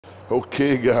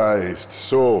Okay guys,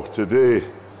 so today,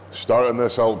 starting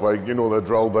this out bike, you know the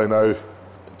drill by now,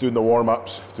 doing the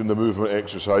warm-ups, doing the movement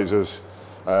exercises,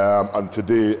 and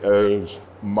today is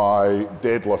my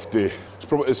deadlift day.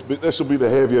 This will be the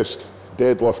heaviest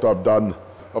deadlift I've done.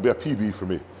 It'll be a PB for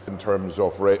me in terms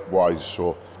of rep-wise,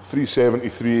 so 370,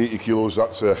 380 kilos,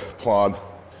 that's the plan.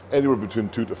 Anywhere between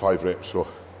 2 to 5 reps, so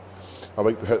I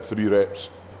like to hit 3 reps.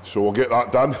 So we'll get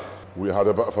that done. We had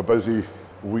a bit of a busy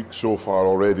week so far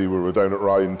already. We were down at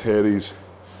Ryan Terry's,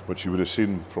 which you would have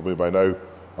seen probably by now,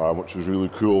 which was really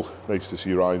cool. Nice to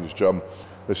see Ryan's gym.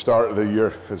 The start of the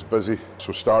year is busy,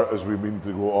 so start as we mean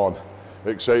to go on.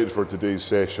 Excited for today's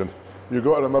session. You've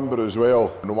got to remember as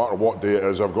well, no matter what day it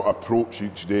is, I've got to approach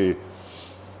each day,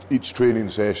 each training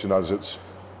session as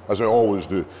I always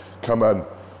do. Come in,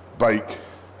 bike,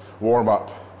 warm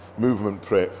up, movement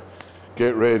prep,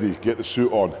 get ready, get the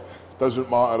suit on. Doesn't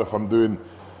matter if I'm doing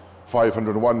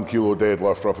 501 kilo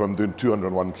deadlift or if I'm doing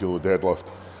 201 kilo deadlift.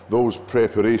 Those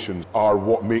preparations are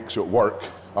what makes it work.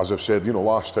 As I've said, you know,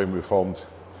 last time we filmed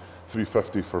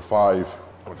 350 for 5,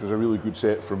 which was a really good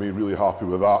set for me, really happy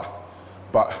with that.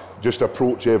 But just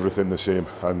approach everything the same,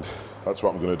 and that's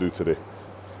what I'm going to do today.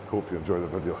 Hope you enjoy the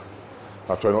video.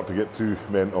 I'll try not to get too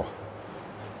mental.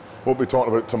 Won't be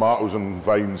talking about tomatoes and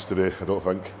vines today, I don't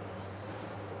think.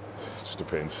 It just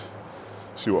depends.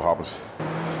 See what happens.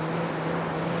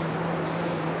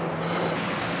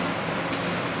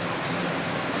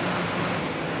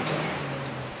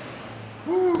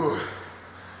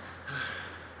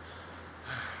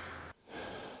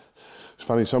 It's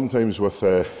funny, sometimes with,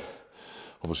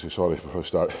 obviously, sorry, before I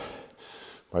start,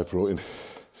 my protein,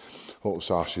 little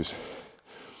sachets,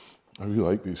 I really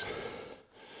like these,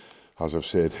 as I've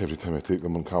said, every time I take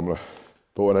them on camera.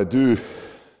 But when I do,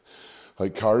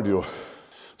 like cardio, I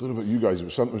don't know about you guys,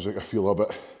 but sometimes like I feel a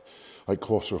bit like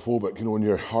claustrophobic, you know, when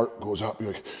your heart goes up,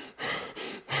 you're like,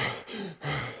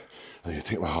 and you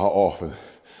take my hat off and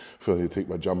feel like you take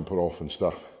my jumper off and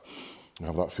stuff. I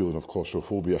have that feeling of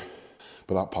claustrophobia.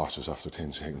 But that passes after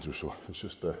 10 seconds or so. It's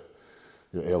just the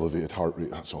elevated heart rate,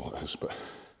 that's all it is. But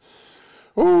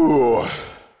oh,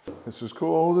 it's as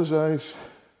cold as ice.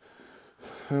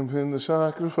 I'm paying the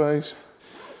sacrifice.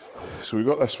 So we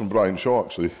got this from Brian Shaw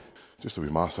actually. Just a wee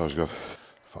massage gun.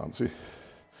 Fancy.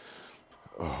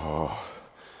 Oh,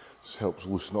 this helps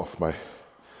loosen off my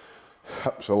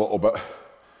hips a little bit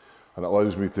and it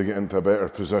allows me to get into a better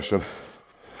position.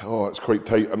 Oh, it's quite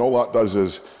tight, and all that does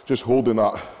is just holding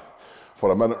that for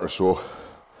a minute or so,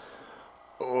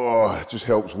 oh, it just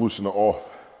helps loosen it off.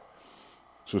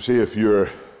 So say if you're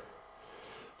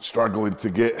struggling to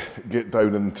get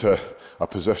down into a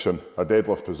position, a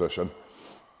deadlift position,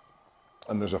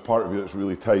 and there's a part of you that's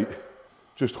really tight,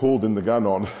 just holding the gun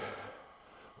on,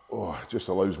 oh, it just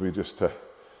allows me just to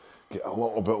get a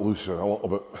little bit looser, a little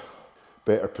bit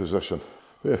better position.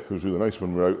 Yeah, it was really nice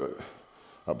when we were out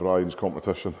at Brian's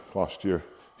competition last year.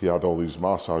 He had all these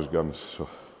massage guns, so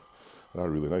they're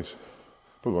really nice.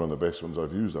 Probably one of the best ones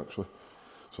I've used actually.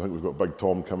 So I think we've got Big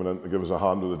Tom coming in to give us a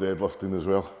hand with the deadlifting as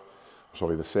well.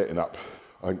 Sorry, the setting up.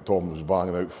 I think Tom was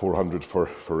banging out 400 for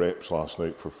reps last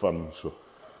night for fun, so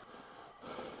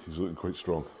he's looking quite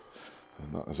strong.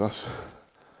 And that is us.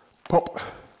 Pop.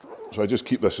 So I just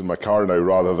keep this in my car now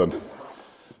rather than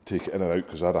take it in and out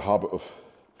because I had a habit of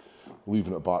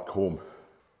leaving it back home.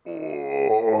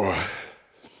 Oh.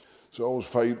 So I always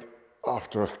find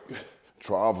after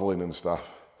traveling and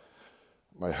stuff,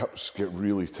 my hips get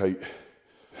really tight.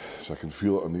 So I can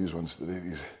feel it on these ones today,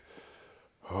 these.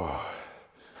 Oh.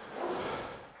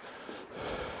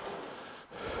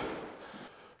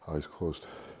 Eyes closed.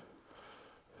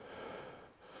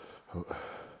 Oh.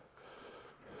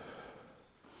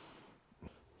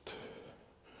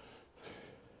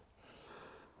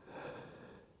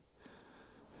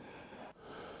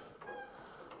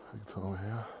 Tom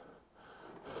here.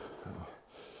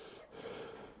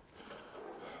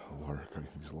 Lurking,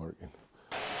 he's lurking.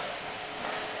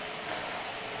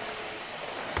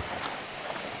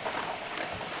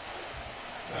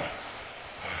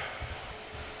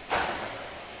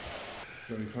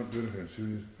 No, you can't do anything, so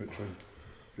you might try and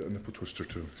get a nipple twister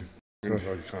too. No,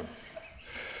 you can't.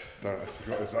 No, I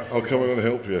forgot. Is that I'll come in and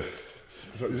help you.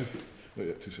 Is that you? Not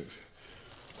yet, 2 seconds.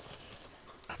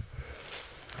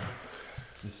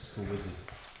 This is called Wizard.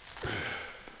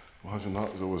 Imagine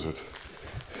that as a wizard.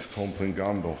 Tom playing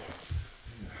Gandalf.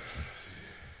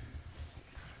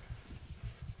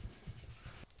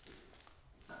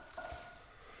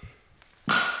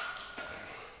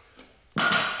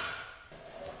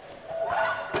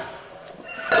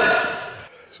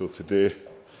 So today,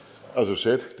 as I've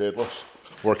said, deadlifts,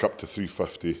 work up to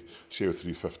 350, see how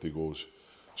 350 goes.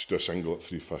 Just do a single at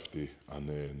 350 and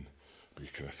then be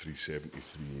kind of 370,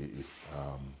 380,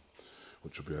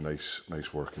 which will be a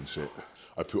nice working set.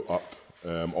 I put up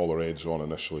all the reds on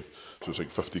initially, so it's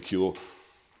like 50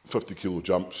 kilo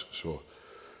jumps. So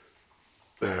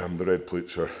the red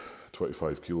plates are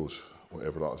 25 kilos,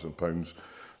 whatever that is in pounds,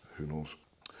 who knows.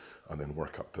 And then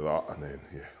work up to that, and then,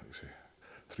 yeah, like I say,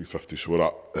 350, so we're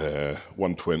at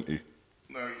 120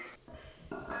 now.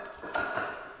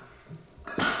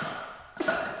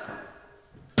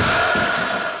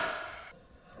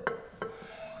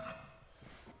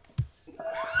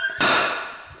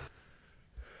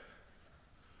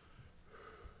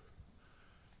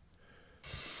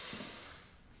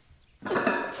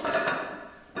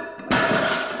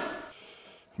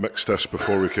 Mixed this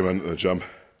before we came into the gym.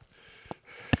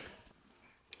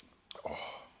 Oh,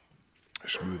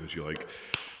 as smooth as you like.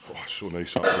 Oh, so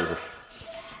nice, that flavour.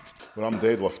 When I'm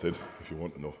deadlifting, if you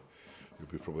want to know, you'll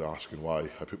be probably asking why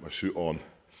I put my suit on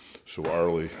so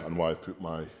early and why I put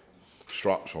my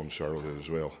straps on so early as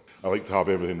well. I like to have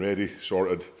everything ready,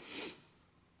 sorted.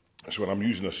 So when I'm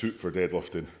using a suit for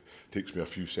deadlifting, it takes me a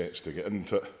few sets to get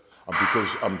into it. And because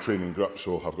I'm training grip,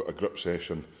 so I've got a grip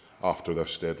session after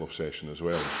this deadlift session as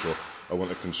well. So I want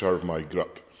to conserve my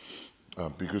grip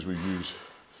because we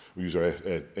use our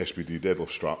SBD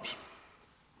deadlift straps,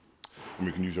 and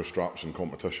we can use our straps in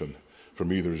competition. For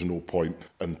me, there's no point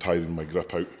in tiring my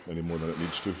grip out any more than it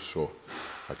needs to. So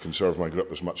I conserve my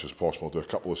grip as much as possible. I'll do a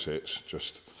couple of sets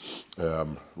just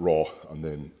raw, and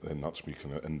then that's me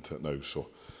kind of into it now. So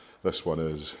this one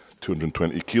is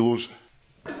 220 kilos.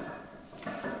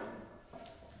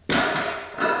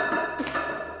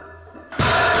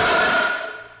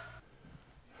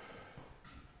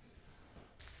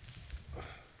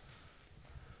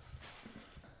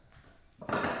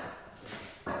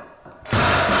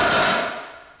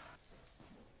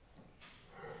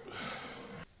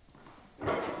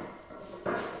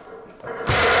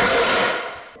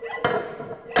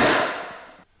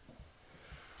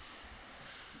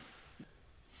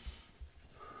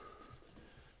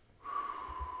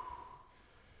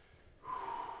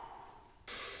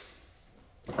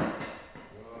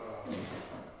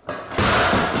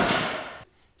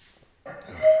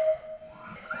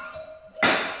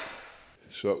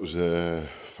 So that was the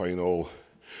final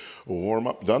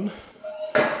warm-up done.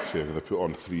 So I'm going to put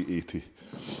on 380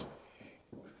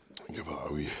 and give that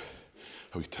a wee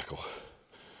tickle.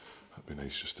 That'd be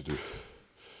nice just to do.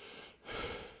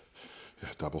 Yeah,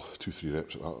 double, 2-3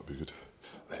 reps at that would be good.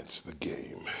 That's the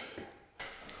game.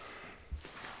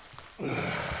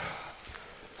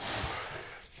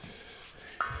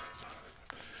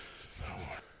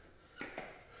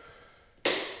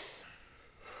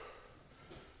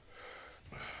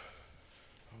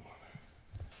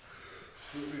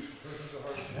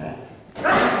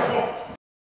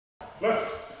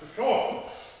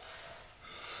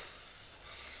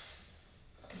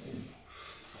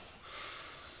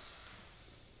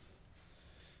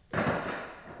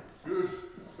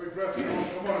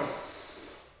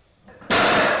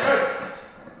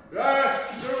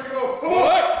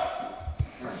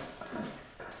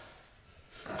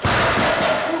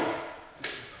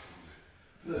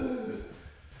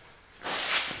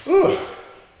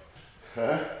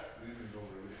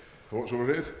 What's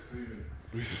overrated?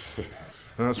 Breathing.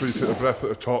 And that's where you take the breath at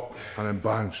the top and then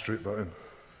bang, straight back in.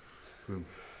 Boom.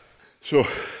 So,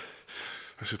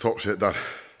 that's the top set done.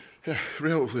 Yeah,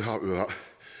 relatively happy with that.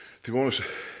 To be honest,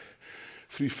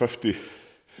 350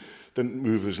 didn't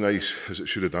move as nice as it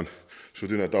should have done. So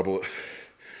doing a double at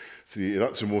 380,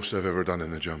 that's the most I've ever done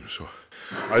in the gym. So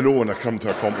I know when I come to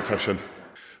a competition,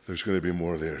 there's going to be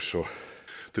more there. So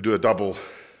to do a double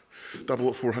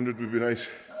at 400 would be nice.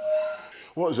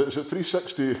 What is it? Is it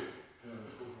 360?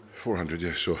 400,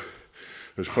 yeah. So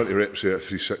there's plenty of reps there at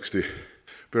 360.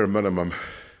 Bare minimum,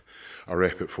 a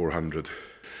rep at 400.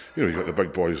 You know, you got the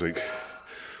big boys like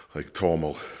Tom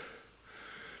will,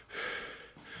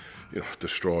 you know,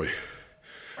 destroy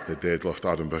the deadlift.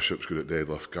 Adam Bishop's good at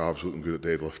deadlift. Gav's looking good at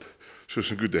deadlift. So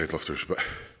some good deadlifters. But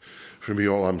for me,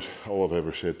 all I've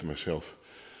ever said to myself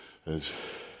is,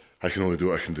 I can only do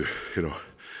what I can do. You know,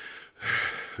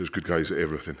 there's good guys at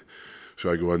everything. So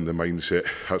I go in the mindset,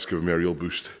 that's given me a real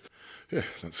boost. Yeah,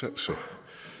 that's it. So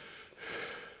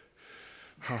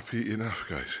happy enough,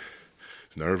 guys.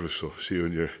 It's nervous, so see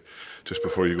when you're just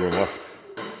before you go and lift,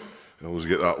 you always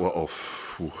get that little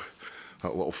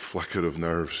flicker of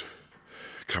nerves.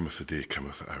 Cometh the day,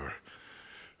 cometh the hour.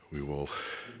 We will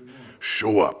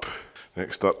show up.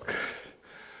 Next up,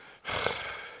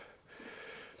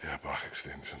 yeah, back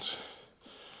extensions.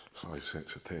 5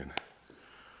 sets of 10.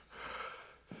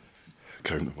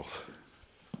 Countable.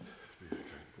 Be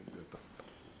accountable.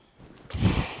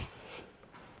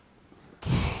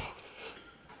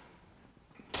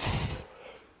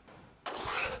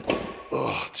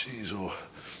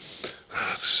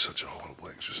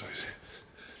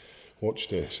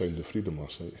 Watched Sound of Freedom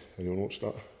last night. Anyone watched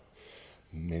that?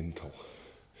 Mental.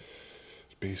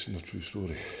 It's based on a true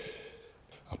story.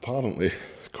 Apparently,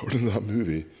 according to that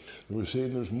movie, they were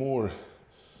saying there's more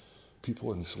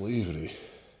people in slavery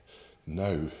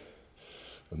now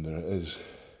than there is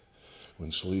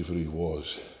when slavery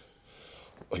was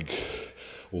like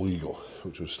legal,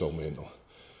 which was still mental.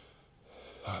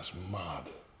 That's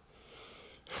mad.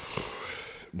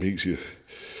 It makes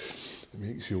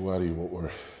you worry what we're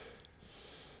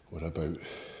about.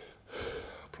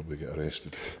 I'll probably get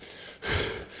arrested.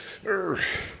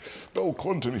 Bill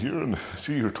Clinton here, and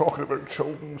see you're talking about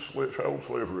child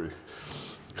slavery.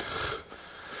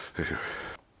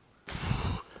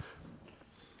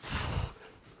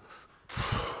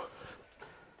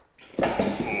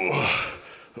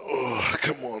 Oh,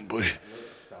 come on, boy.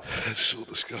 It's so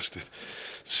disgusting.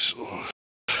 So,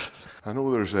 I know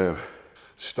there's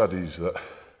studies that,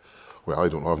 well, I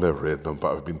don't know, I've never read them,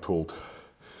 but I've been told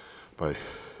by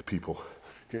people,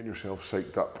 getting yourself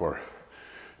psyched up or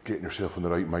getting yourself in the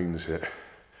right mindset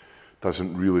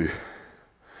doesn't really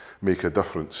make a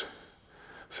difference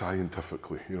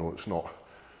scientifically. You know, it's not,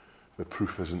 the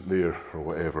proof isn't there or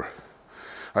whatever.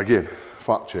 Again,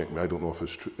 fact check me, I don't know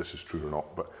if this is true or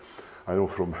not, but I know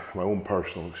from my own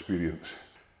personal experience,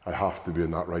 I have to be in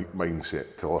that right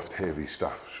mindset to lift heavy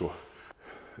stuff. So,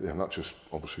 yeah, and that's just,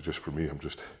 obviously just for me,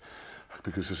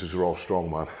 because this is raw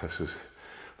strongman, this is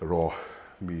the raw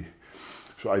me.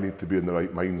 So I need to be in the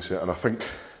right mindset, and I think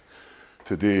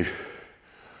today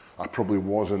I probably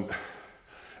wasn't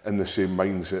in the same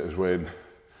mindset as when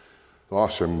the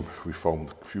last time we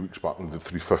filmed a few weeks back and did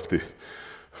 350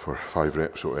 for 5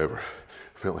 reps or whatever.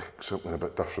 Felt like something a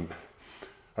bit different.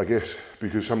 I guess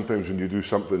because sometimes when you do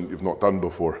something you've not done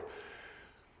before,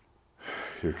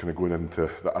 you're kind of going into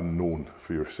the unknown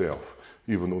for yourself.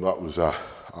 Even though that was a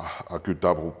good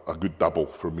double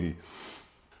for me,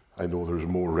 I know there's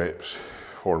more reps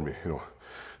for me, you know,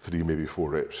 3, maybe 4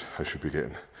 reps I should be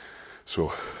getting.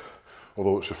 So,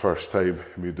 although it's the first time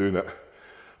me doing it,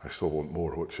 I still want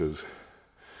more, which is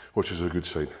a good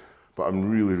sign. But I'm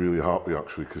really, really happy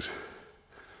actually, because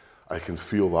I can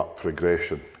feel that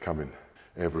progression coming.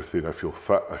 Everything, I feel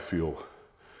fit, I feel,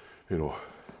 you know,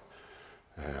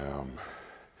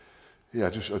 yeah, I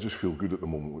just feel good at the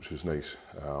moment, which is nice.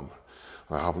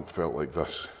 I haven't felt like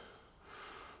this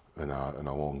in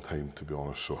a long time, to be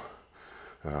honest. So,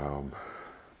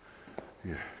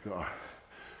 yeah,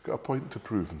 got a point to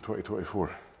prove in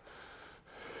 2024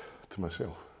 to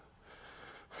myself.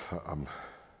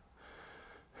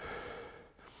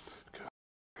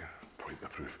 Point to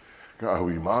prove. Got a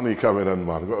wee manny coming in,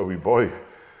 man. Got a wee boy.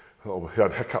 He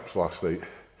had hiccups last night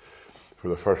for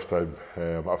the first time.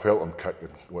 I felt him kicking,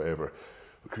 whatever.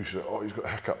 Because she said, "Oh, he's got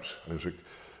hiccups," and it was like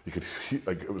you could hear,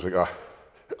 like it was like a.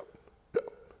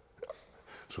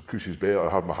 So Cushie's bed, I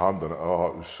had my hand on it. Oh,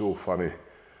 it was so funny.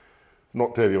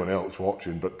 Not to anyone else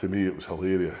watching, but to me it was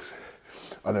hilarious.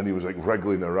 And then he was like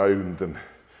wriggling around, and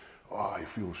oh, he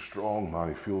feels strong, man.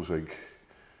 He feels like,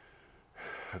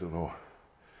 I don't know.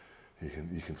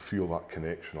 You can feel that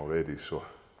connection already. So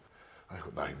I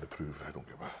got nothing to prove. I don't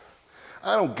give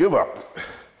up.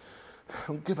 I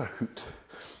don't give a hoot.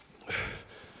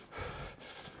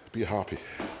 Be happy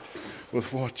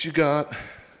with what you got,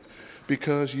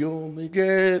 because you only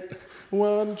get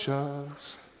one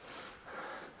chance.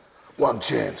 One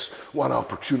chance, one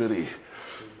opportunity.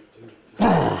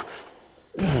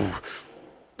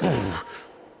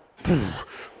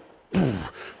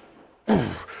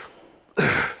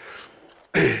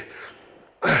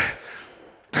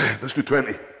 Let's do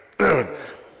 20. 11,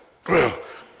 12,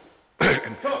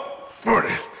 13,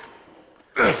 14,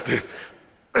 15,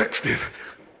 16,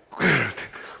 17,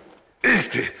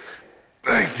 18,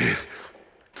 19,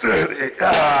 20.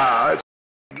 Let's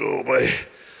go, boy.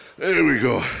 There we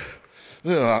go.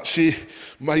 Look at that. See,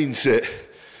 mindset.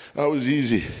 That was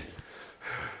easy.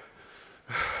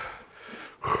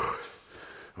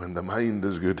 When the mind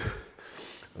is good,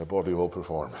 the body will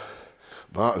perform.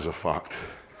 That is a fact.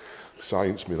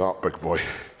 Science me that, big boy.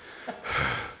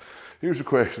 Here's a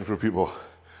question for people.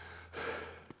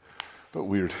 A bit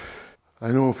weird.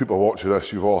 I know people watching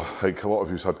this, you've all, like a lot of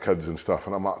you's had kids and stuff,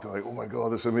 and I'm acting like, oh my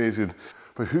God, that's amazing.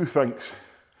 But who thinks,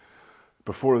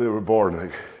 before they were born,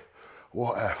 like,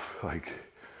 what if, like,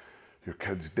 your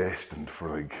kid's destined for,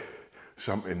 like,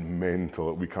 something mental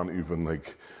that we can't even,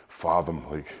 like, fathom,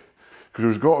 like, because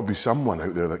there's got to be someone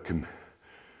out there that can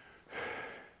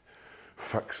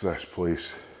fix this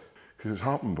place, because it's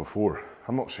happened before.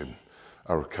 I'm not saying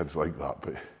our kid's like that,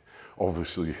 but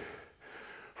obviously,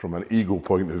 from an ego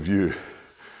point of view,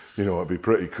 you know, it'd be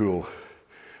pretty cool.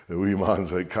 The wee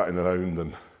man's like cutting around,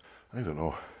 and I don't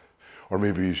know. Or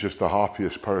maybe he's just the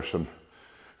happiest person.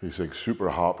 He's like super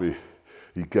happy.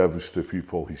 He gives to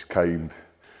people, he's kind.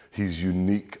 He's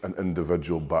unique and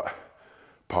individual, but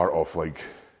part of like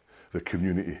the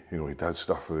community. You know, he does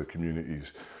stuff for the community.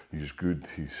 He's good,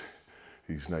 he's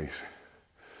nice.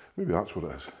 Maybe that's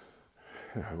what it is.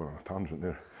 Yeah, I went on a tangent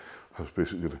there. I was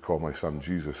basically going to call my son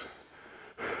Jesus.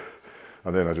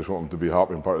 And then I just want him to be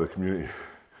happy and part of the community.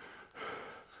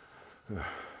 Yeah.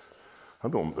 I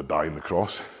don't want him to die on the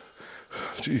cross.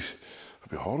 Jeez, that'd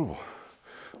be horrible.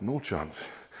 No chance.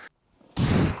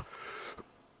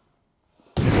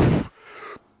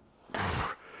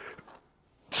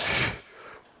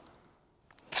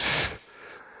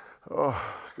 Oh,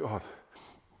 God.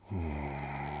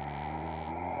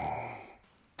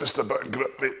 Just a bit of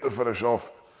grip, mate, to finish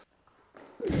off.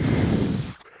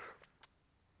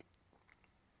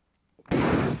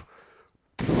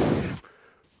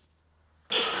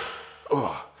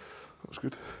 Oh, that was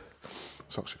good.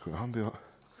 It's actually quite handy, that.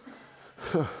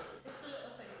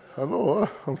 I know,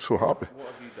 I'm so happy. What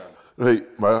have you done? Right,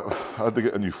 I had to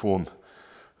get a new phone. It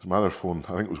was my other phone.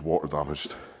 I think it was water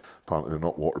damaged. Apparently they're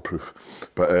not waterproof.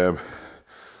 But,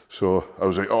 so I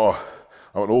was like, oh,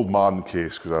 I want an old man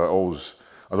case, because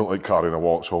I don't like carrying a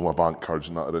wallet, so all my bank cards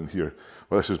and that are in here.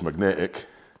 Well, this is magnetic,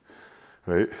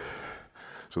 right?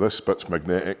 So this bit's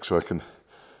magnetic, so I can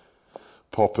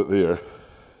pop it there,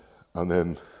 and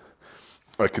then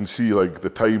I can see like the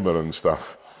timer and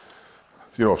stuff.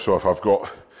 You know, so if I've got,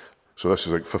 so this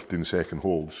is like 15-second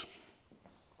holds,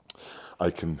 I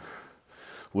can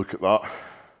look at that.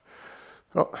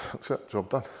 Oh, that's it, job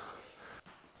done.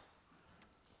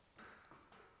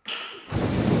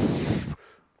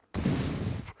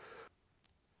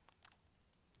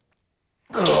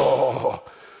 Oh,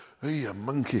 hey, you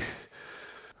monkey.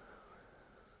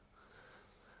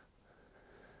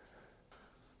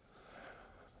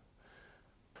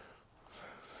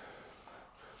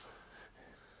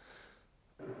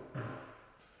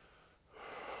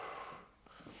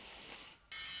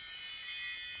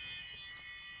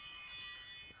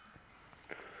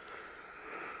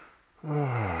 All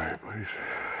right, boys.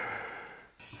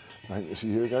 Nice to see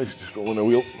you here, guys. Just rolling a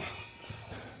wheel.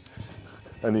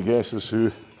 Any guesses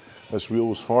who this wheel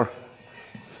was for?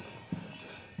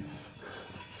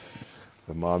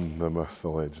 The man, the myth, the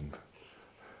legend,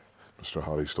 Mr.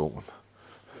 Harry Stoltman.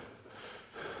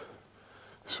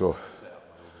 So,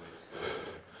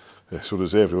 yeah, so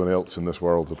does everyone else in this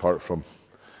world, apart from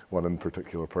one in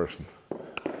particular person.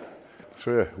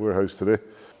 So yeah, warehouse today.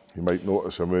 You might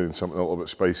notice I'm wearing something a little bit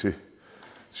spicy.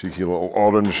 Cheeky little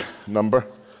orange number, a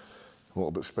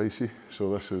little bit spicy.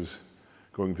 So this is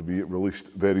going to be released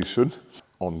very soon,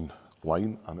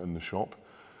 online and in the shop.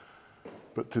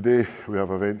 But today we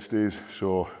have events days,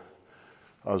 so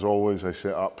as always I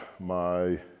set up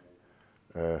my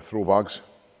throw bags.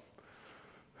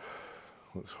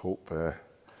 Let's hope the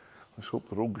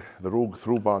rogue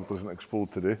throw bag doesn't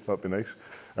explode today. That'd be nice.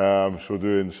 So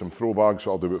doing some throw bags.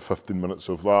 I'll do about 15 minutes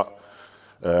of that.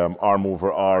 Arm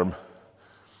over arm.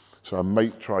 So I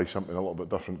might try something a little bit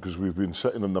different, because we've been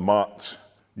sitting on the mats.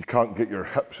 You can't get your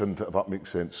hips into it, if that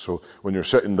makes sense. So when you're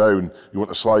sitting down, you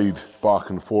want to slide back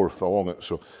and forth along it.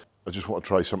 So I just want to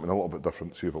try something a little bit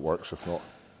different, see if it works. If not,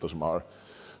 it doesn't matter.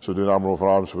 So doing arm over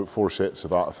arm, so about 4 sets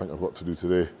of that I think I've got to do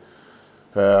today.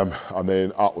 And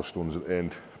then Atlas stones at the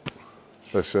end.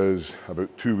 This is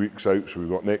about 2 weeks out, so we've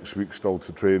got next week still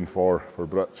to train for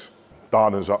Brits.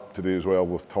 Dan is up today as well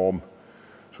with Tom,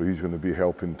 so he's going to be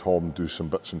helping Tom do some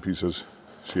bits and pieces.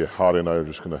 So yeah, Harry and I are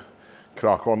just going to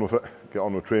crack on with it, get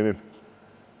on with training.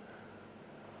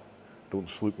 Don't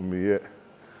sleep on me yet.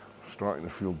 Starting to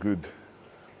feel good,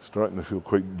 starting to feel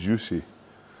quite juicy,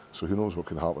 so who knows what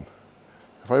can happen.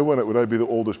 If I win it, would I be the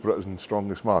oldest British and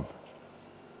strongest man?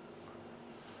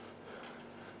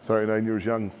 39 years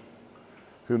young.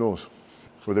 Who knows?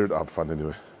 We're there to have fun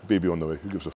anyway. Baby on the way, who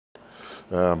gives a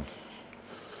f***?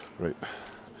 Right.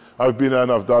 I've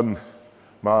done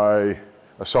my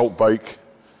assault bike.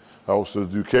 I also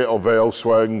do kettlebell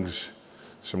swings,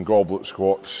 some goblet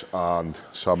squats, and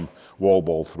some wall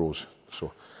ball throws.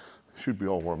 So, should be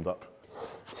all warmed up.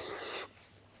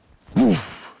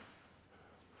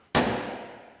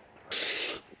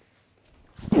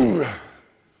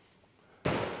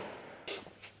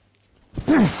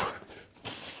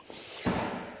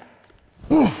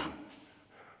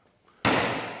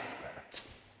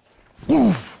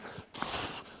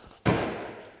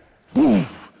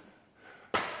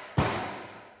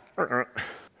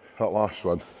 That last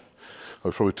one, I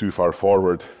was probably too far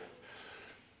forward.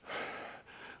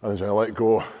 And as I let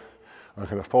go, I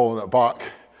kind of fallen it back.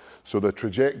 So the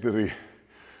trajectory,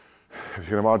 if you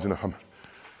can imagine, if I'm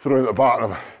throwing it back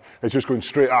and I'm it's just going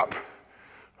straight up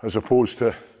as opposed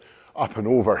to up and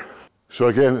over. So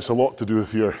again, it's a lot to do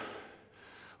with your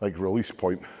like release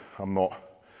point. I'm not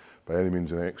by any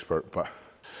means an expert, but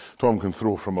Tom can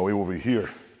throw from away over here,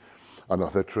 and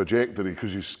the trajectory,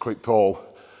 because he's quite tall,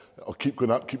 it'll keep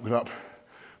going up,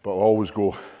 but I'll always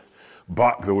go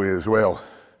back the way as well.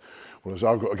 Whereas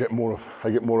I've got to get more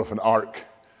of an arc,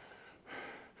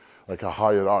 like a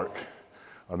higher arc,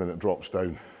 and then it drops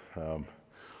down.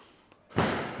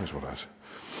 Here's what it is.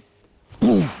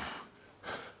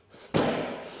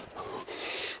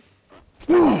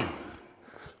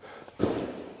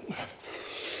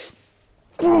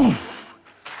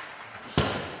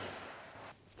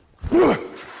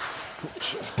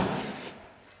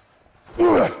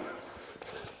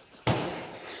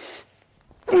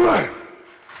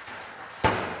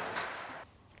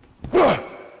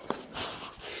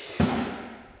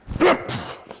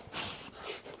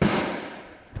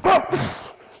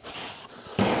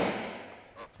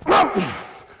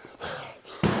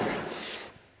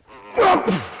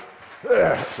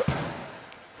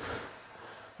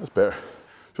 That's better.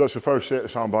 So that's the first set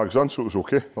of sandbags done, so it was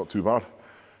okay, not too bad.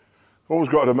 Always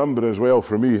got to remember as well,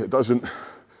 for me, it doesn't,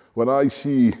 when I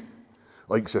see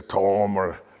like say Tom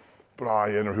or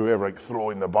Brian or whoever like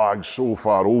throwing the bag so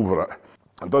far over it,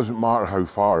 it doesn't matter how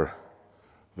far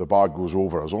the bag goes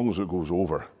over, as long as it goes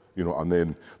over, you know, and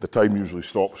then the time usually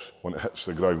stops when it hits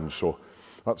the ground. So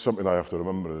that's something I have to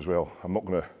remember as well. I'm not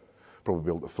going to probably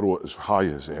be able to throw it as high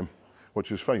as them,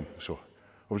 which is fine. So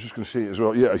I was just going to say as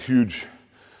well, yeah,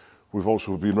 we've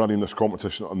also been running this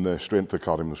competition on the Strength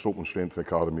Academy, the Stoltman Strength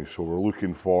Academy. So we're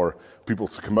looking for people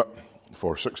to commit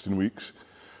for 16 weeks.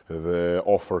 The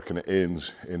offer kind of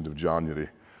ends end of January.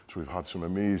 So we've had some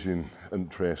amazing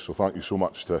interest. So thank you so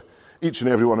much to each and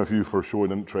every one of you for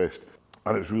showing interest.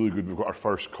 And it's really good. We've got our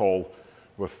first call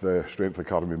with the Strength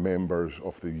Academy members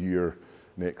of the year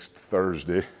next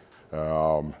Thursday.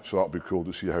 So that'll be cool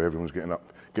to see how everyone's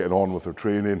getting on with their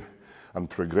training and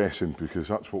progressing, because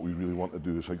that's what we really want to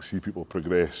do, is like see people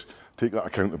progress, take that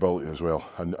accountability as well,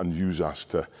 and use us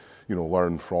to, you know,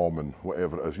 learn from and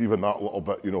whatever it is. Even that little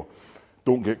bit, you know,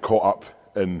 don't get caught up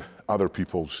in other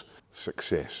people's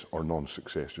success or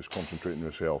non-success. Just concentrate on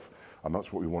yourself, and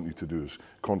that's what we want you to do, is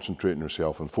concentrate on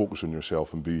yourself and focus on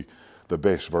yourself and be the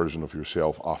best version of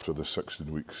yourself after the 16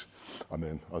 weeks. And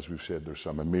then, as we've said, there's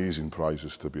some amazing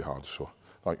prizes to be had. So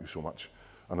thank you so much.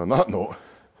 And on that note,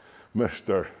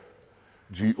 Mr.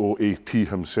 GOAT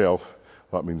himself,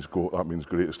 that means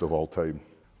greatest of all time,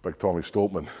 Big Tommy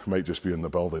Stoltman, might just be in the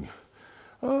building.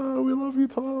 Oh, we love you,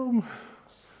 Tom.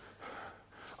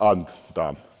 And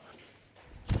Dan.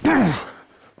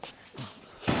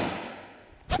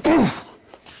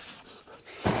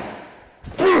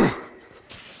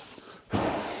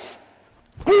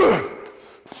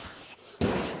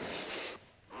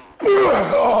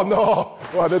 Oh no,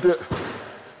 why did it?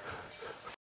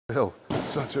 Hell,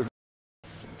 such a...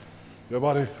 Yeah,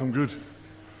 buddy, I'm good.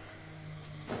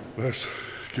 Let's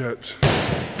get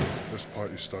this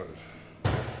party started.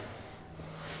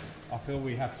 I feel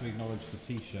we have to acknowledge the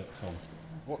t-shirt, Tom.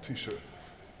 What t-shirt?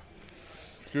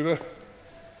 Scooter?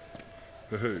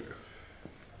 Hey.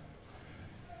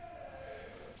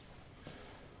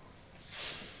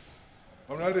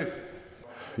 I'm ready.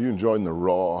 Are you enjoying the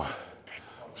raw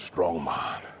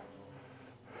strongman?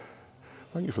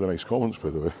 Thank you for the nice comments, by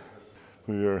the way.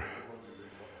 We're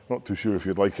not too sure if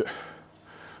you'd like it,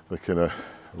 the kind of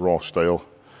raw style,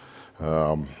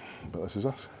 but this is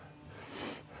us.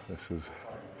 This is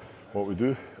what we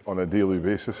do on a daily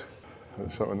basis.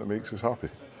 It's something that makes us happy.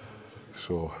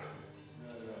 So,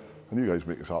 and you guys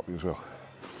make us happy as well.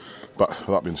 But with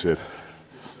that being said,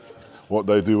 what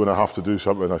do I do when I have to do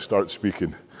something? I start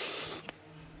speaking.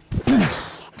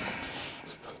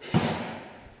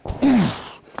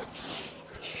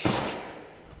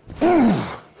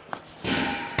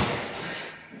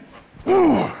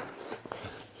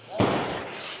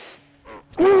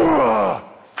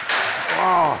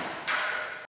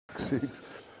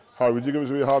 Harry, would you give us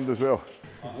a wee hand as well?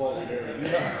 I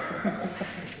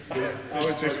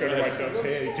was just going to wind up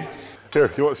here.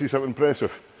 Here, you want to see something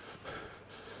impressive?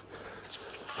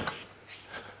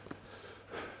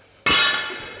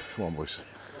 Come on, boys.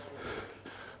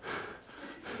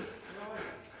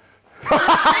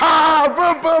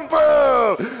 Boom, boom,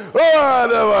 boom!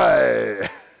 Run away!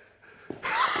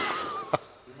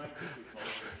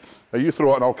 Now you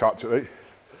throw it and I'll catch it, right?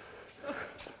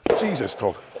 Jesus,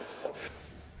 Tom.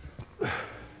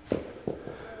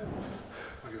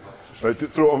 Right,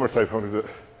 throw it one more time. How many do it?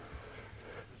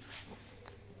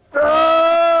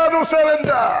 Ah, no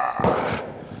surrender!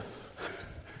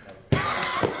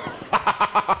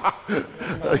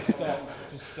 No, stop.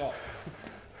 Just stop.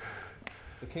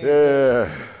 The king.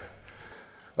 Yeah.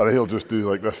 And he'll just do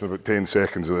like this in about 10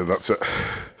 seconds and then that's it.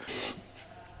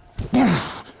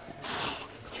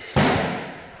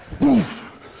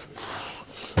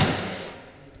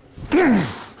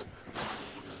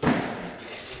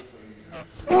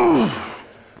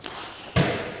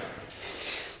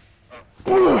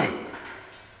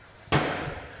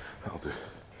 That'll do.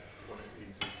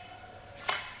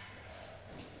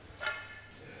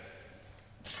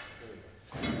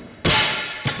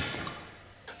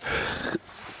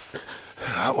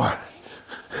 That one.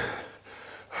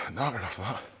 Knackered after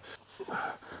that.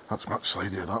 That's much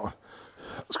slidier, that one.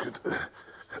 That's good.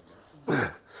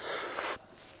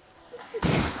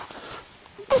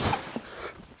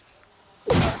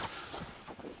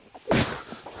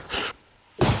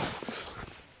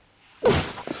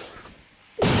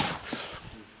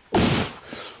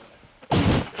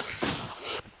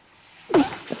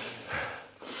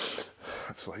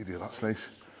 That's slidier, that's nice.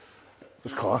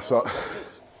 Just class that.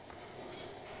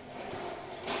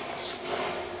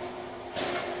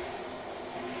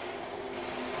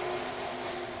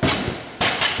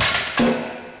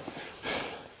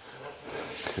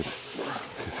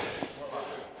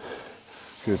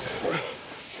 Good.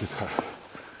 Good.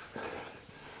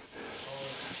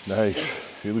 Nice.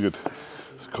 Really good.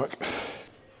 It's quick.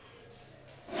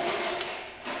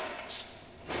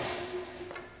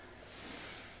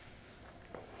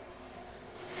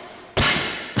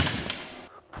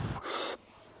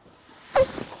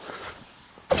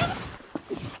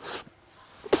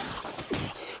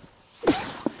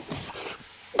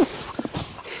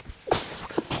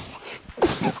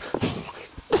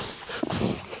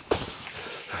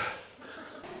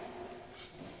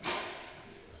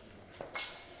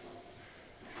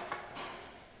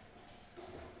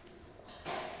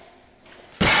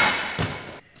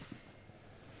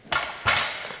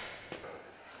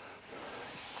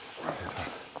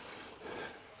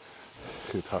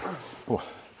 Good, hard. Come on,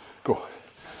 go.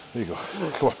 There you go.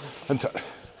 Come on, into it.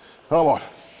 Come on.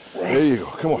 There you go.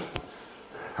 Come on.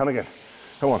 And again.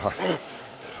 Come on, hard.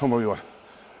 Come on, you want.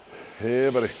 Hey,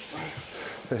 buddy.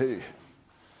 Hey.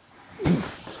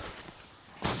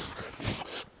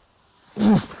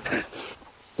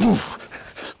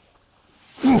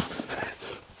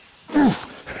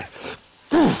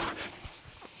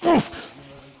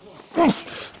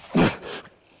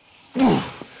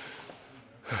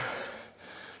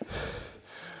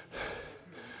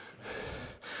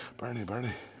 Bernie.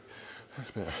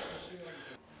 That's better.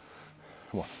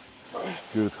 Come on.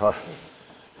 Good, hard.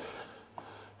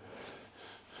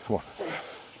 Come on.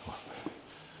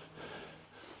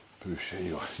 Push, there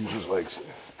you go. Use those legs.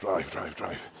 Drive.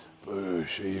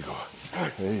 Push, there you go.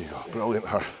 There you go. Brilliant,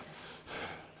 hard.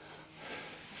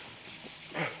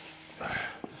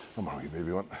 Come on, you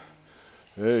baby one.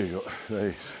 There you go.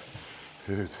 Nice.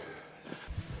 Good.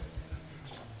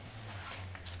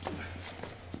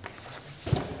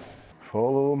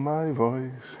 Follow my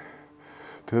voice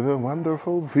to the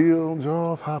wonderful fields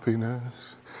of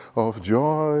happiness, of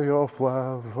joy, of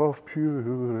love, of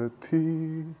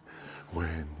purity.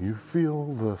 When you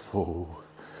feel the flow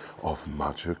of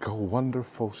magical,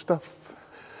 wonderful stuff,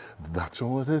 that's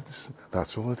all it is,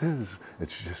 that's all it is.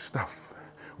 It's just stuff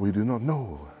we do not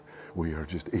know. We are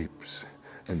just apes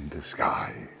in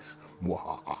disguise.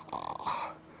 Mwah.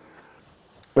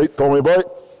 Right, Tommy boy,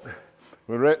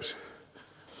 with reps.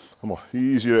 Come on,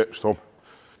 easy reps, Tom.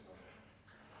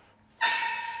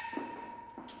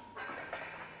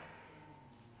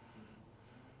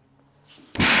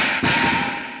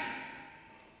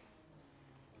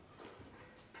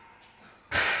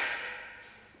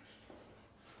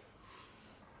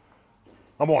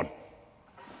 Come on.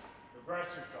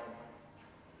 Aggressive, Tom.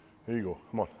 There you go,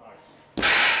 come on. Nice.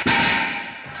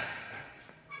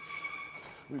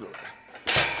 You got it.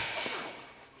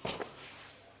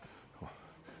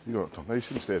 You got it, Tom.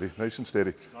 Nice and steady, nice and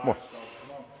steady. Come on.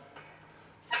 Come on.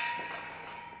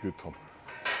 Good, Tom.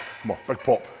 Come on, big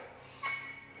pop.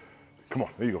 Come on,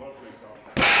 there you go.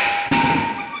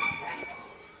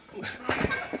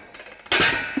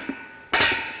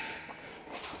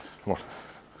 Come on.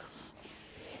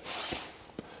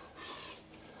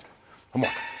 Come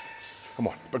on. Come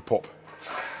on, big pop.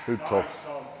 Good, Tom.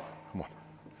 Come on.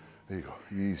 There you go,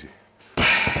 easy.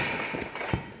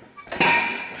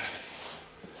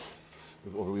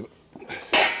 Leave it.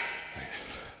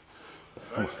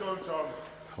 Let's go, Tom.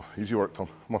 Oh, easy work, Tom.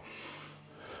 Come on.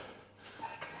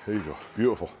 There you go.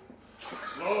 Beautiful.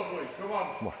 Lovely. Come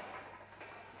on. Come on.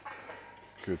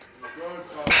 Good. Good,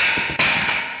 Tom.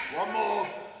 One more.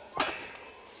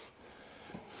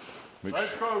 Make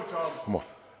Let's go, Tom. Come on.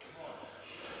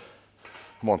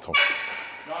 Come on, Tom.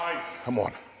 Nice. Come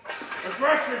on.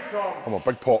 Aggressive, Tom. Come on,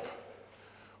 big pop.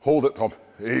 Hold it, Tom.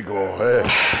 There you go. There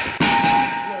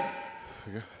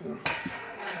you go.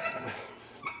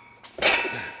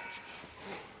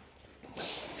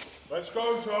 Let's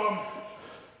go, Tom.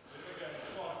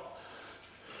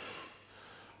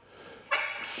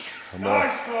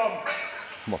 Nice, Tom.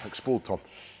 Come on, explode, Tom.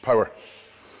 Power.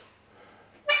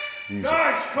 Easy.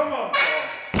 Nice. Come on, Tom.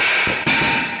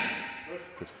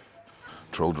 Good.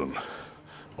 Children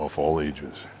of all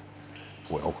ages,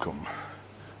 welcome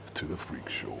to the Freak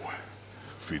Show,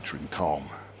 featuring Tom,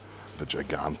 the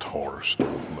gigantor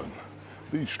Stoltman,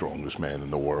 the strongest man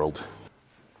in the world.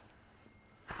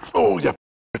 Oh, yeah.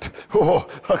 Oh,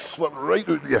 I slipped right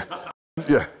out there.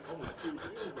 Yeah.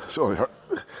 Sorry, hurt.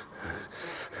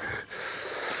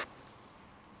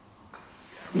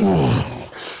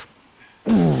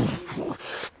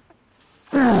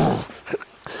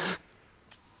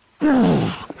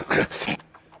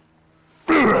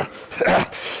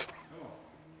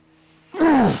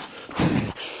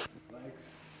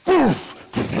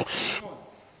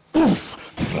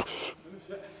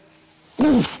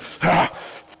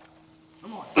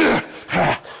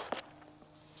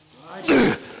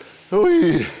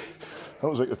 That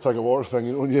was like the tug of war thing,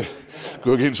 you know, when you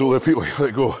go against all the people, you let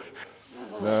it go.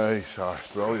 Nice,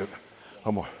 brilliant.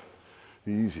 Come on,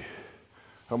 easy.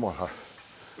 Come on,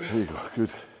 there you go, good.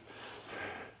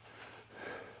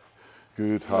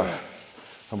 Good, come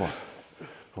on. Come on.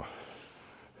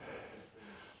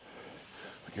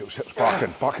 Get those hips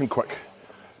back in quick.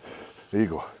 There you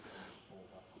go.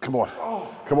 Come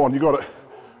on, you got it.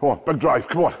 Come on, big drive,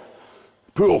 come on.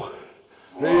 Pull.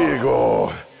 There you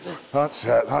go. That's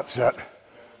it.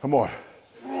 Come on.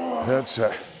 That's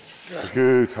it.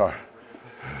 Good.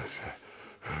 That's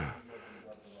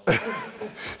it.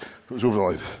 It was over the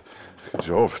line. Good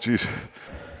job, jeez.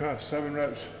 Yeah, 7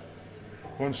 reps,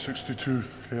 162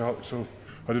 KR. So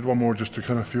I did one more just to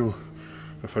kind of feel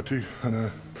the fatigue.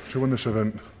 And to win this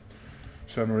event,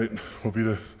 7 or 8 will be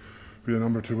the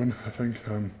number to win, I think.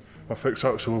 I fixed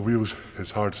that so wheels is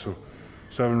hard. So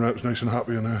 7 reps, nice and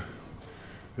happy. And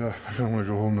yeah, I kind of want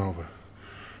to go home now, but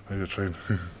I need to train.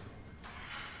 That's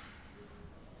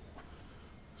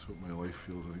what my life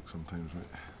feels like sometimes, right?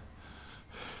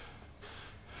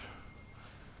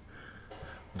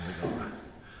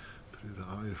 Through the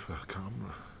eye of a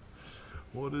camera.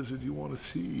 What is it you want to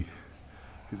see?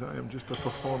 Because I am just a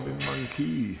performing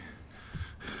monkey.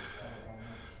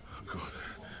 Oh God,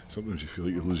 sometimes you feel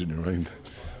like you're losing your mind.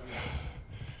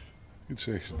 Good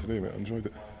session today, mate. I enjoyed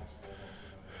it.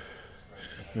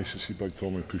 Nice to see Big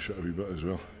Tommy push it a wee bit as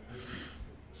well.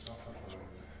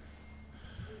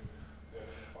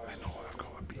 I know I've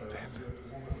got to beat them.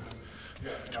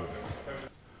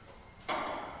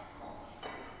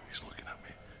 He's looking at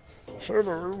me.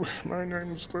 Hello, my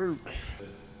name's Luke.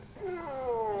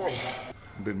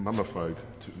 I've been mummified.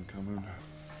 Tutankhamun.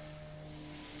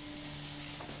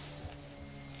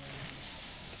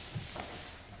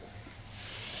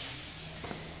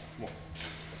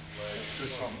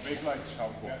 Big legs,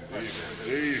 Tom. There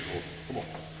you go. Come on.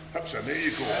 Hips in. There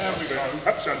you go. There we go.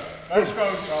 Hips in. Let's go,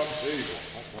 Tom. There you go.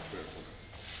 That's much better.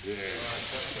 Yeah.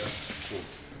 So,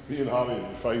 me and Harry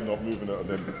were fine not moving it, and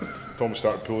then Tom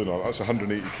started pulling on it. That's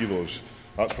 180 kilos.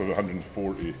 That's probably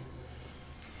 140. And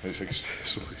it's like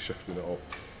slowly shifting it up.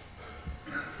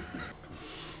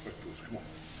 Come on.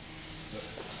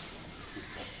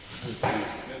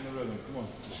 Get in the rhythm, come on.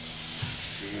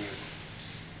 Good.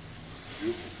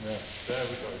 Beautiful. Yeah, there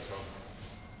we go, Tom.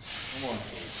 Come on,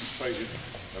 keep fighting.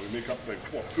 Now we make up time.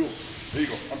 Come on, pull. There you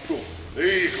go, and pull. There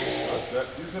you go. That's it.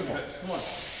 Use them hips, come on.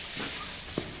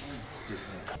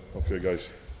 Okay, guys.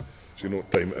 So you know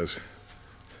what time it is.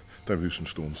 Time to do some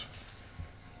stones.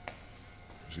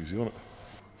 It's easy, isn't it?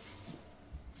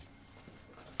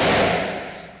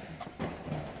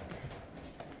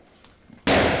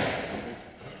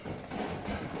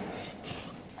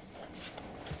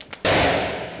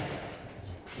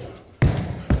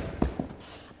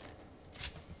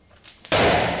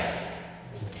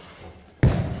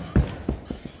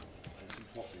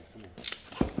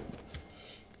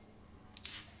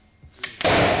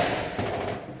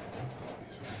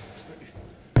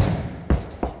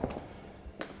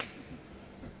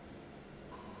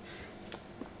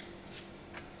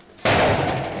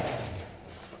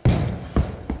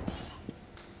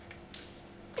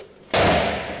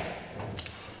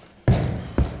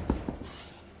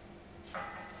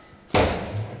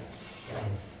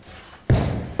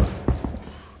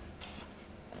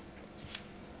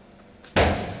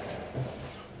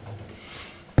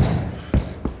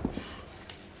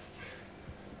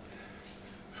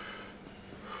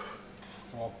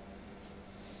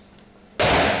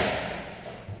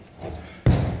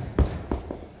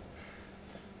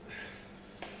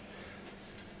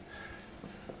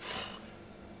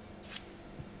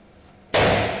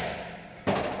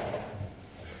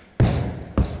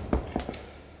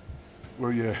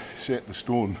 where you set the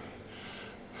stone.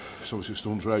 So obviously the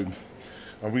stone's round,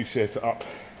 and we set it up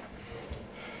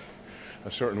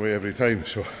a certain way every time.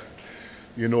 So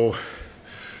you know,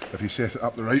 if you set it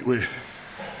up the right way, there's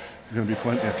going to be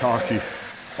plenty of tacky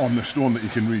on the stone that you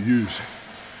can reuse.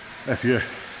 If you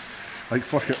like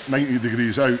flick it 90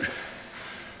 degrees out,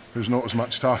 there's not as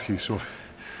much tacky, so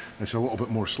it's a little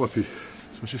bit more slippy.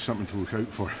 So it's just something to look out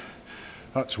for.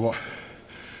 That's what,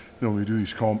 you know, when we do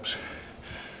these comps,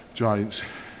 giants,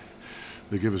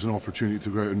 they give us an opportunity to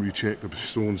go out and recheck the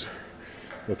stones,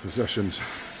 the positions.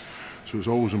 So it's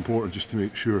always important just to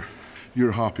make sure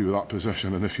you're happy with that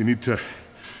position, and if you need to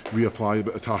reapply a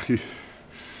bit of tacky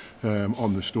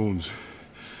on the stones,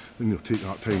 then you'll take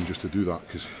that time just to do that,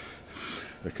 because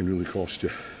it can really cost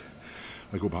you.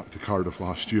 I go back to Cardiff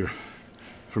last year,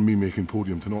 from me making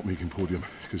podium to not making podium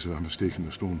because of a mistake in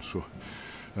the stones. So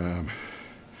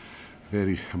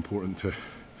very important to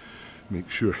make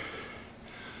sure.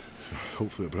 So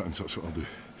hopefully at Britain's that's what I'll do.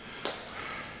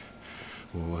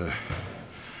 We'll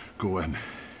go in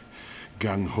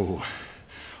gang-ho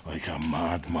like a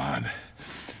madman,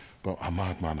 but a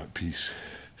madman at peace,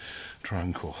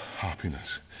 tranquil,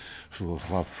 happiness, full of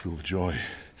love, full of joy,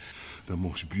 the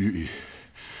most beauty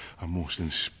and most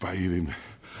inspiring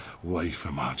life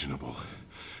imaginable.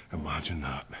 Imagine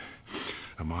that.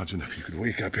 Imagine if you could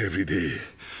wake up every day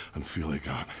and feel like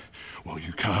that. Well,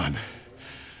 you can.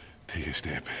 Take a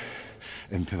step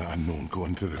into the unknown, go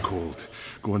into the cold,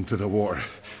 go into the water,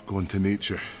 go into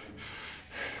nature.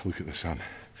 Look at the sun.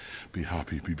 Be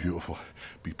happy, be beautiful,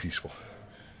 be peaceful.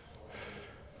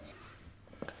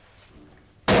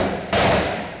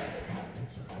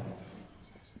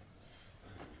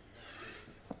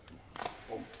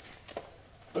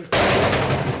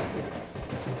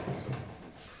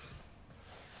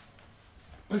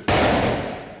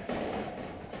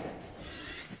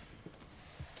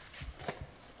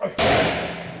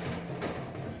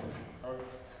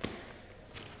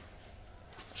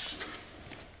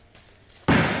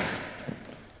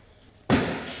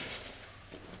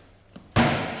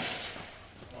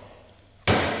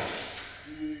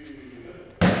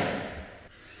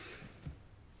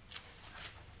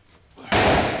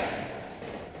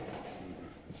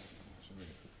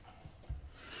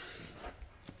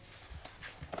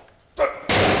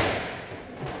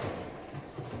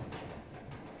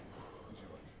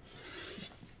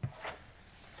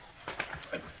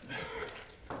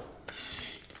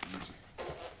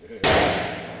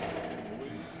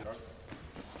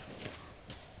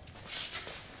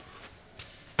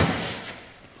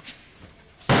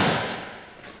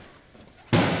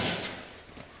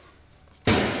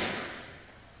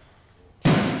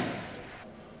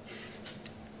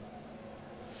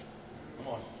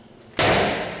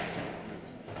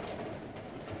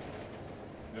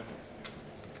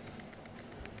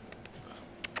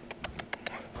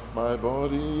 My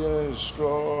body is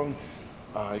strong,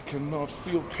 I cannot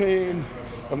feel pain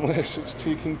unless it's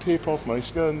taking tape off my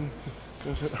skin,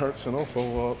 because it hurts an awful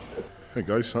lot. Hey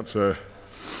guys, that's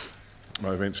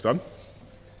my event's done.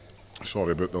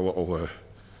 Sorry about the little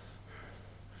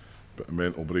bit of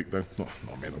mental breakdown. Not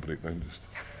mental breakdown, just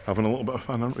having a little bit of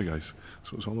fun, aren't we guys?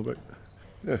 That's what it's all about.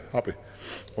 Yeah, happy.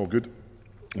 All good.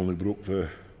 Only broke the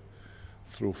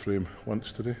throw frame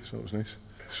once today, so that was nice.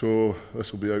 So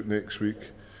this will be out next week.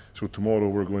 So tomorrow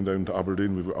we're going down to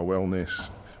Aberdeen. We've got a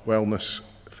wellness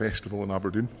festival in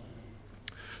Aberdeen.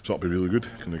 So that'll be really good.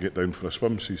 Going to get down for a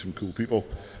swim, see some cool people,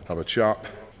 have a chat.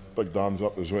 Big Dan's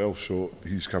up as well, so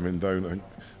he's coming down. I think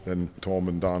then Tom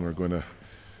and Dan are going to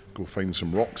go find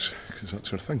some rocks, because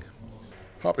that's their thing.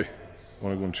 Happy.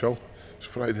 Want to go and chill? It's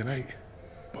Friday night.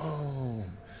 Boom.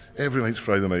 Every night's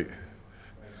Friday night.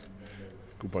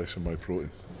 Go buy some My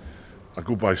Protein. I'll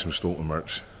go buy some Stoltman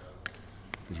merch,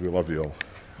 because we love you all.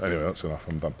 Anyway, that's enough.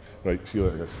 I'm done. Right, see you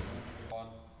later, guys. One,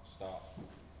 start.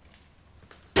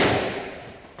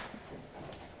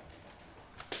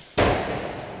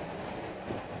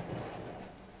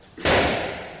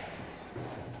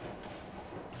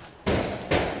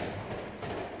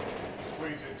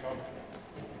 Squeeze it, Tom.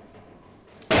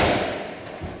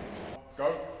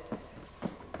 Go.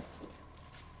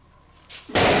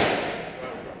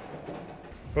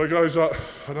 Right guys,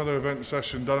 another event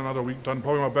session done, another week done.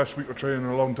 Probably my best week of training in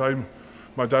a long time.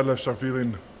 My deadlifts are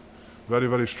feeling very,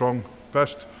 very strong.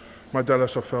 Best my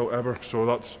deadlifts I've felt ever, so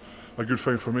that's a good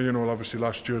thing for me. You know, obviously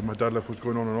last year my deadlift was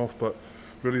going on and off, but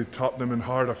really tapped them in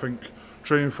hard. I think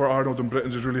training for Arnold and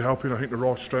Britain's is really helping. I think the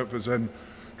raw strength is then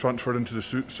transferred into the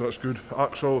suit, so that's good.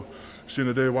 Axel, seen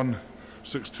a day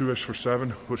 162-ish for 7,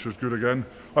 which was good again.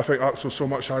 I think Axel's so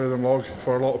much higher than log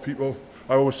for a lot of people.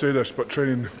 I always say this, but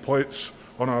training plates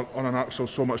on an axle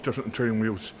so much different than training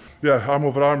wheels. Yeah, arm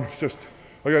over arm, it's just,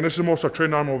 again, this is the most I've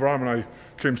trained arm over arm, and I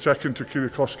came second to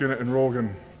Kiriakoski in it in Rogue,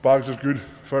 and bags is good.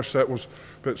 First set was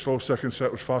a bit slow, second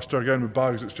set was faster. Again, with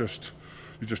bags, it's just,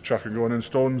 you just chuck and go. And in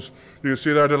stones, you can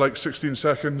see there I did like 16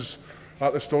 seconds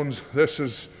at the stones. This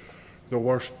is the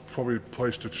worst probably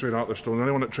place to train at the stones.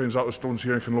 Anyone that trains at the stones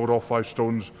here and can load off 5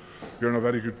 stones, you're in a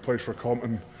very good place for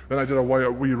comping. Then I did a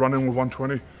wee run-in with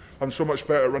 120. I'm so much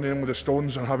better at running in with the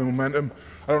stones and having momentum.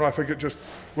 I don't know, I think it just,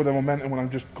 with the momentum when I'm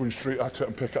just going straight at it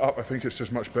and pick it up, I think it's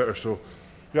just much better. So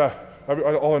yeah,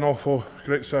 all in all,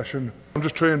 great session. I'm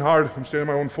just training hard, I'm staying in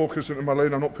my own focus into my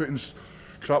lane. I'm not putting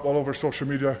crap all over social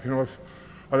media. You know, if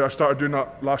I started doing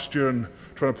that last year and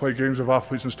trying to play games with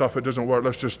athletes and stuff, it doesn't work.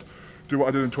 Let's just do what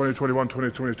I did in 2021,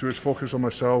 2022, is focus on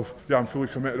myself. Yeah, I'm fully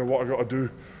committed to what I got to do.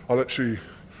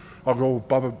 I'll go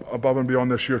above and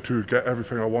beyond this year to get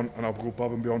everything I want, and I'll go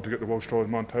above and beyond to get the World Strongest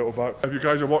Man title back. If you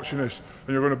guys are watching this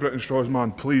and you're going to Britain's Strongest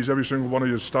Man, please, every single one of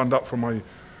you, stand up for my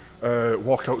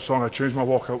walkout song. I changed my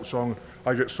walkout song.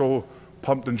 I get so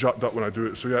pumped and jacked up when I do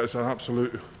it. So yeah, it's an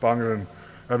absolute banger, and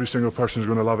every single person is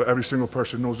going to love it. Every single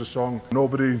person knows the song.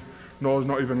 Nobody knows,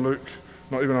 not even Luke,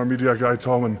 not even our media guy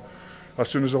Tom. And as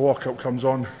soon as the walkout comes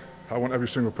on, I want every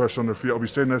single person on their feet. I'll be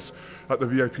saying this at the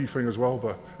VIP thing as well,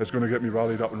 but it's going to get me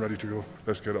rallied up and ready to go.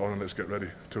 Let's get it on and let's get ready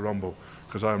to rumble,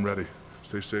 because I am ready.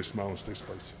 Stay safe, smile and stay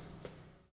spicy.